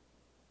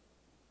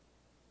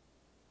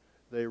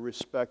 They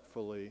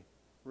respectfully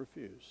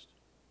refused.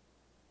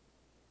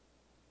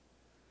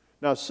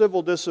 Now,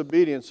 civil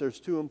disobedience, there's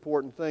two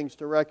important things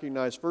to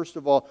recognize. First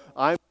of all,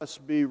 I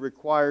must be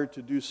required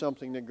to do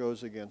something that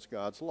goes against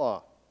God's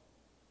law.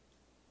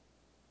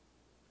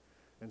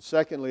 And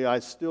secondly, I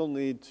still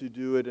need to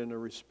do it in a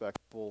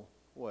respectful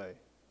way.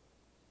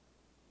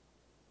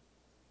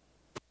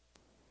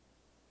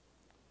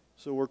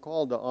 So we're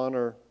called to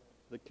honor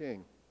the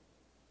king.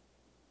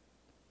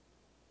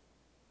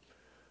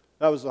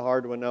 That was the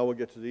hard one. Now we'll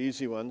get to the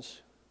easy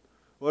ones.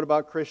 What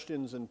about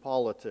Christians in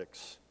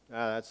politics?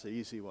 That's the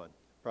easy one.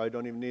 Probably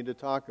don't even need to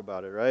talk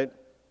about it, right?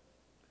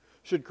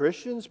 Should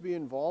Christians be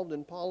involved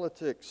in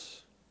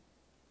politics?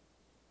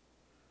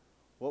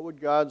 What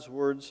would God's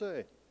Word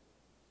say?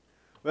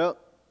 Well,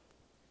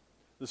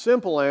 the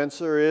simple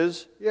answer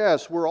is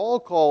yes, we're all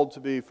called to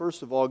be,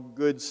 first of all,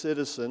 good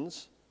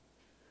citizens,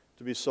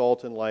 to be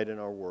salt and light in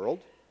our world.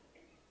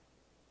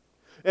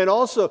 And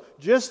also,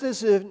 just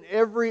as in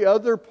every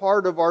other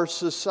part of our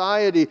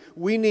society,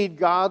 we need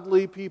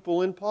godly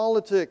people in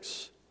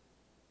politics.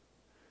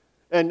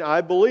 And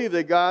I believe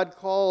that God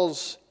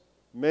calls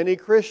many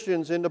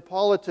Christians into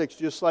politics,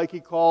 just like He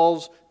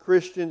calls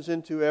Christians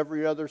into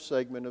every other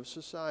segment of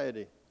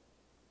society.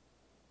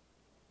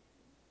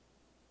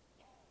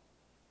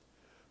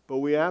 But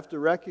we have to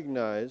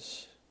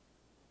recognize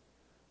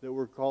that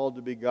we're called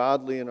to be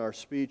godly in our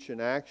speech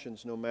and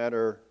actions, no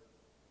matter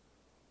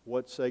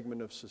what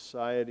segment of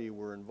society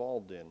we're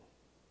involved in.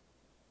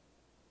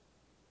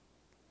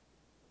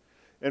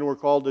 And we're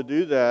called to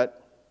do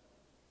that,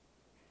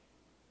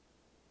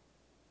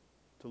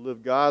 to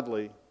live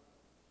godly,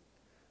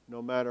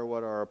 no matter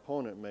what our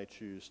opponent may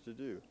choose to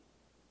do.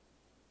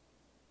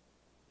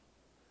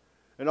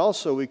 And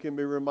also we can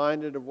be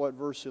reminded of what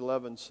verse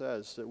 11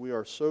 says, that we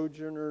are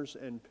sojourners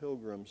and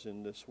pilgrims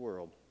in this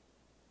world.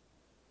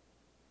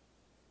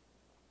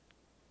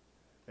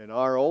 And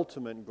our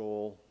ultimate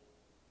goal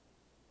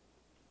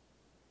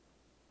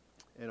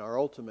and our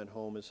ultimate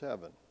home is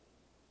heaven.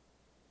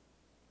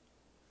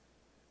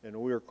 And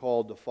we are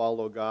called to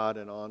follow God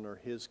and honor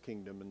His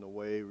kingdom in the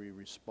way we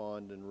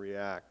respond and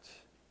react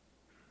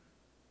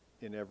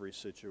in every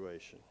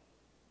situation.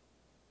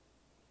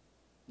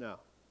 Now,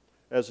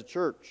 as a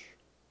church,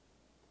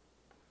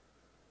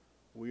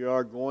 we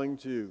are going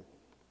to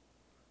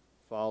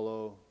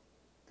follow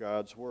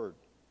God's Word.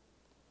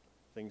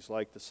 Things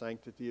like the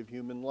sanctity of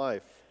human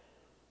life,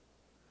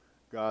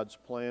 God's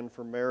plan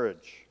for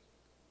marriage.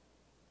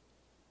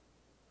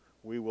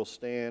 We will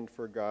stand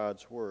for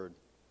God's Word.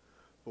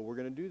 But we're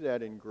going to do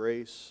that in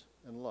grace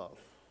and love.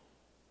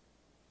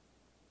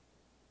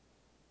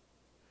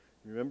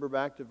 Remember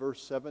back to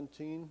verse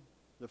 17,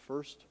 the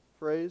first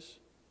phrase?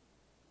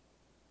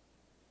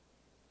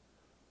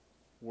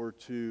 We're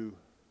to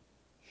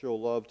show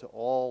love to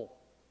all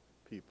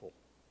people.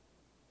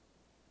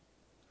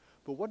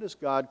 But what does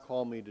God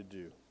call me to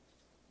do?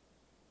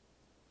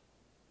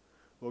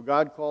 Well,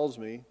 God calls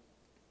me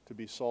to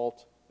be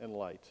salt and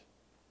light.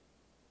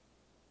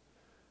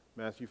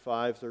 Matthew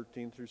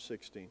 5:13 through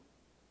 16.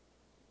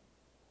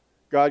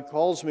 God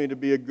calls me to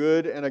be a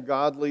good and a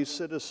godly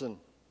citizen.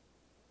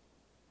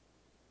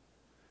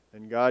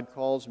 And God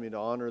calls me to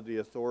honor the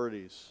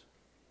authorities.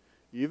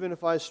 Even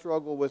if I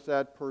struggle with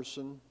that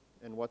person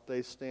and what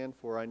they stand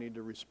for, I need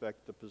to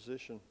respect the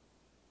position.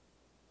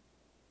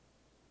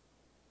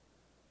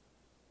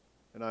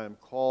 And I am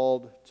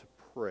called to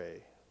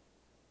pray.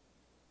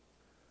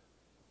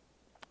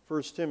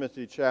 1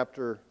 Timothy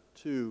chapter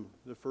 2,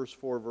 the first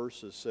 4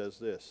 verses says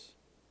this.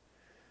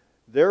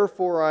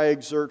 Therefore I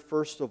exhort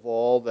first of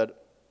all that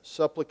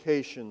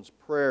supplications,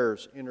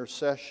 prayers,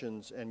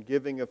 intercessions, and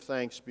giving of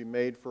thanks be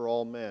made for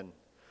all men,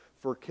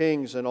 for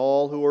kings and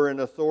all who are in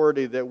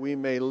authority, that we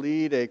may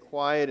lead a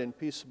quiet and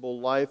peaceable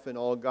life in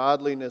all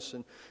godliness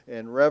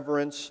and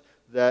reverence,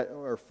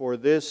 for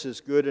this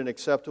is good and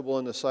acceptable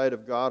in the sight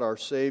of God our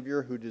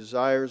Savior, who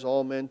desires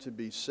all men to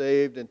be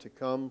saved and to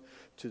come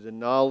to the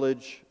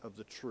knowledge of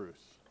the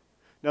truth.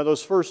 Now,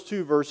 those first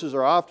 2 verses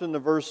are often the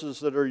verses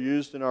that are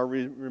used in our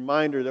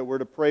reminder that we're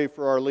to pray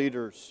for our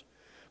leaders.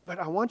 But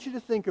I want you to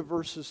think of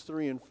verses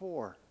 3 and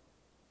 4.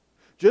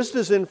 Just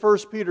as in 1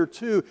 Peter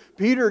 2,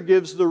 Peter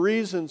gives the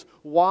reasons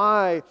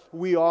why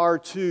we are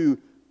to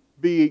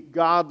be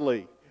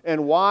godly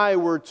and why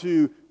we're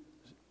to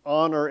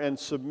honor and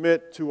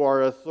submit to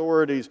our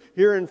authorities.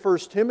 Here in 1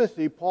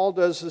 Timothy, Paul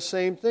does the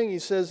same thing. He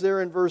says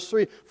there in verse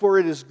 3, for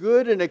it is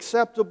good and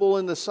acceptable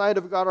in the sight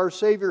of God our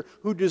Savior,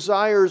 who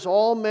desires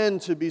all men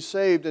to be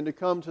saved and to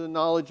come to the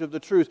knowledge of the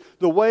truth.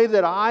 The way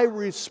that I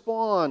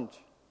respond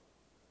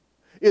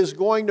is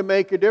going to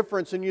make a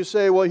difference. And you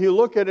say, well, you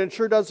look at it, it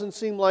sure doesn't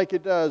seem like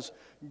it does.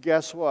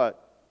 Guess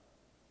what?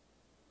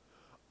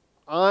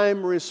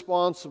 I'm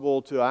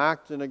responsible to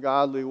act in a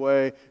godly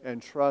way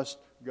and trust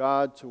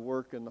God to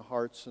work in the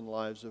hearts and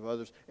lives of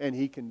others. And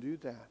He can do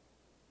that.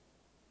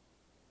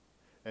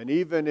 And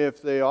even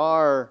if they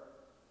are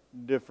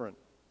different,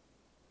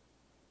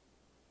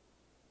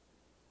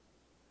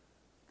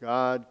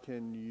 God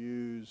can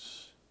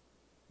use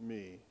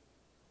me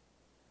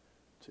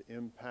to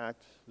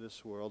impact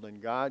this world, and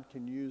God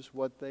can use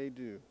what they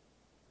do.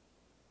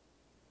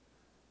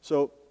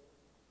 So,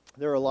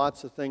 there are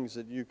lots of things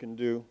that you can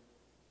do,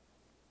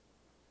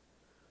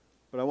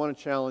 but I want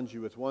to challenge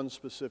you with one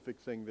specific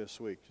thing this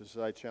week, just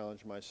as I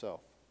challenge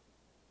myself.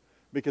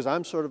 Because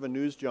I'm sort of a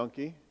news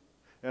junkie,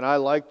 and I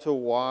like to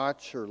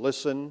watch or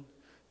listen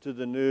to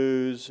the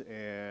news,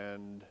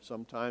 and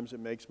sometimes it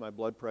makes my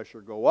blood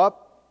pressure go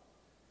up.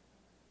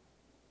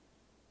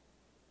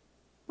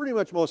 Pretty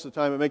much most of the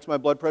time it makes my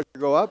blood pressure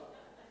go up.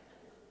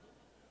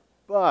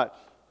 But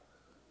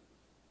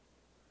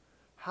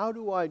how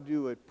do I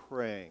do it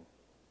praying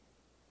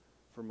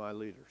for my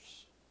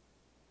leaders?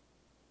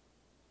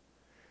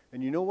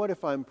 And you know what?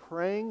 If I'm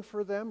praying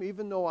for them,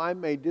 even though I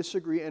may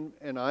disagree,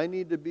 and I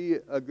need to be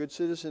a good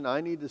citizen,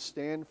 I need to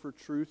stand for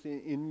truth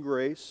in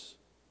grace.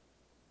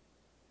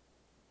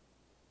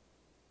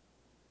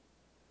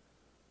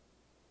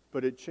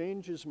 But it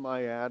changes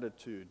my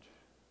attitude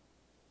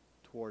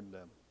toward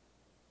them.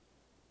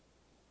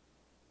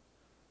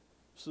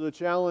 So the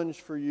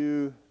challenge for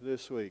you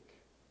this week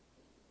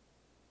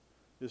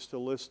is to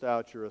list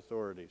out your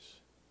authorities.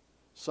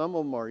 Some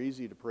of them are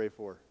easy to pray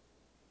for.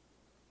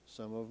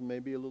 Some of them may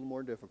be a little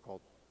more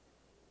difficult.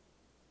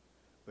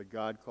 But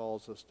God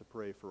calls us to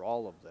pray for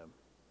all of them.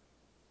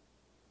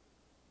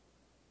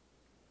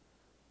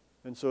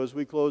 And so as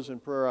we close in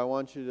prayer, I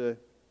want you to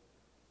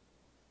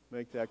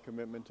make that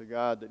commitment to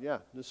God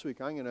that, this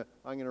week I'm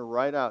gonna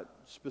write out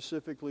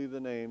specifically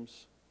the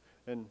names.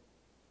 And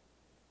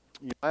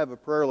I have a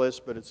prayer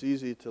list, but it's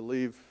easy to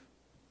leave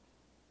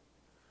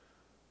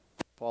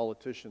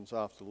politicians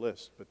off the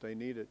list, but they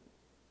need it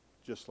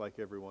just like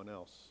everyone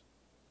else.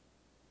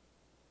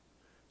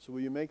 So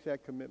will you make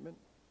that commitment?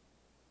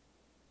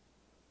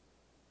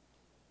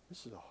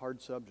 This is a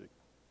hard subject.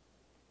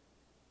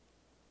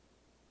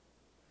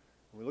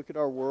 When we look at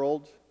our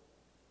world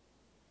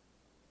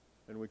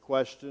and we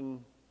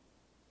question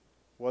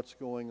what's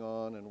going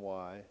on and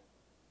why,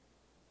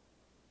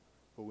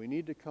 but we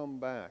need to come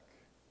back.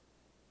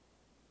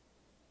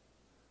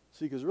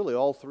 See, because really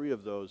all 3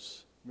 of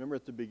those, remember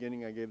at the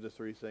beginning I gave the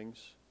 3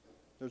 things?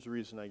 There's a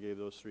reason I gave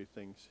those 3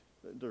 things.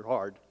 They're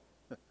hard.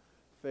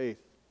 Faith,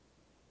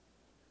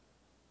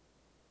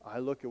 I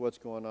look at what's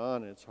going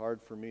on, and it's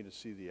hard for me to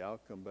see the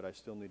outcome, but I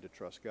still need to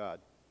trust God.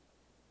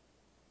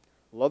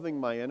 Loving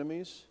my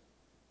enemies,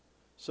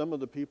 some of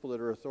the people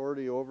that are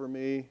authority over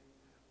me,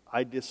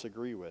 I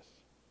disagree with.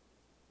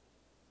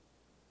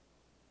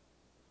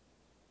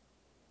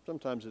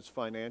 Sometimes it's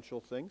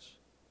financial things.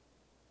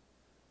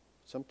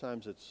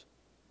 Sometimes it's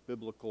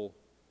biblical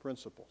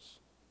principles.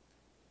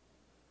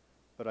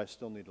 But I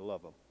still need to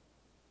love them.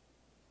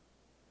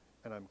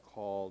 And I'm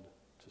called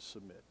to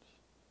submit.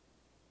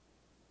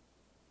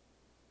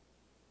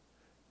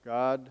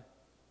 God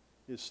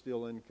is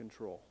still in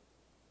control.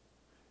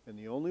 And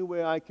the only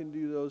way I can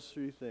do those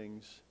three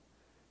things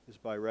is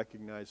by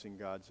recognizing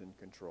God's in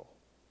control.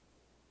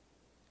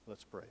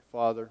 Let's pray.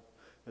 Father,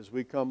 as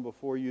we come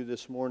before you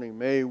this morning,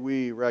 may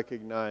we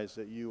recognize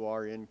that you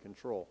are in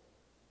control.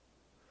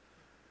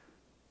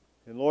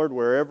 And Lord,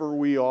 wherever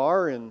we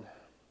are in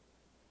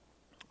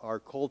our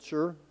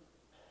culture,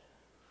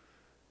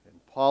 in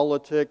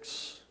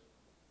politics,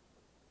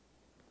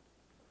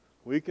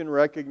 we can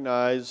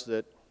recognize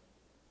that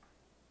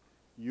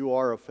you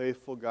are a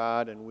faithful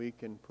God, and we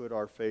can put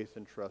our faith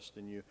and trust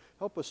in you.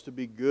 Help us to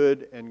be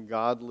good and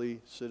godly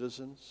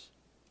citizens.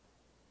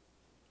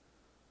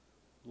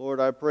 Lord,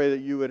 I pray that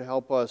you would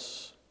help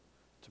us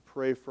to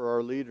pray for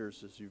our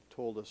leaders as you've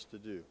told us to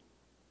do.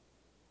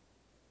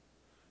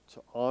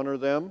 To honor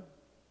them.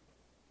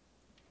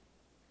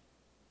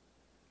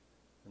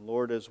 And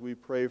Lord, as we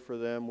pray for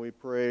them, we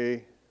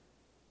pray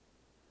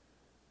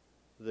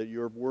that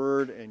your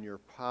word and your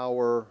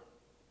power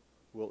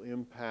will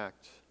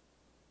impact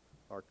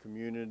our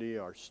community,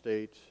 our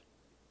state,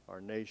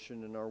 our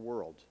nation, and our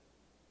world.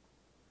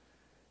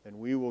 And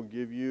we will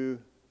give you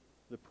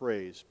the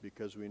praise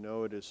because we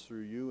know it is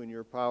through you and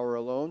your power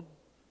alone.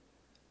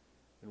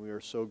 And we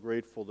are so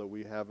grateful that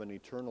we have an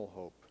eternal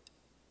hope.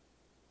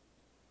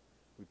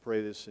 We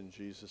pray this in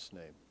Jesus'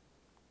 name.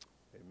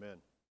 Amen.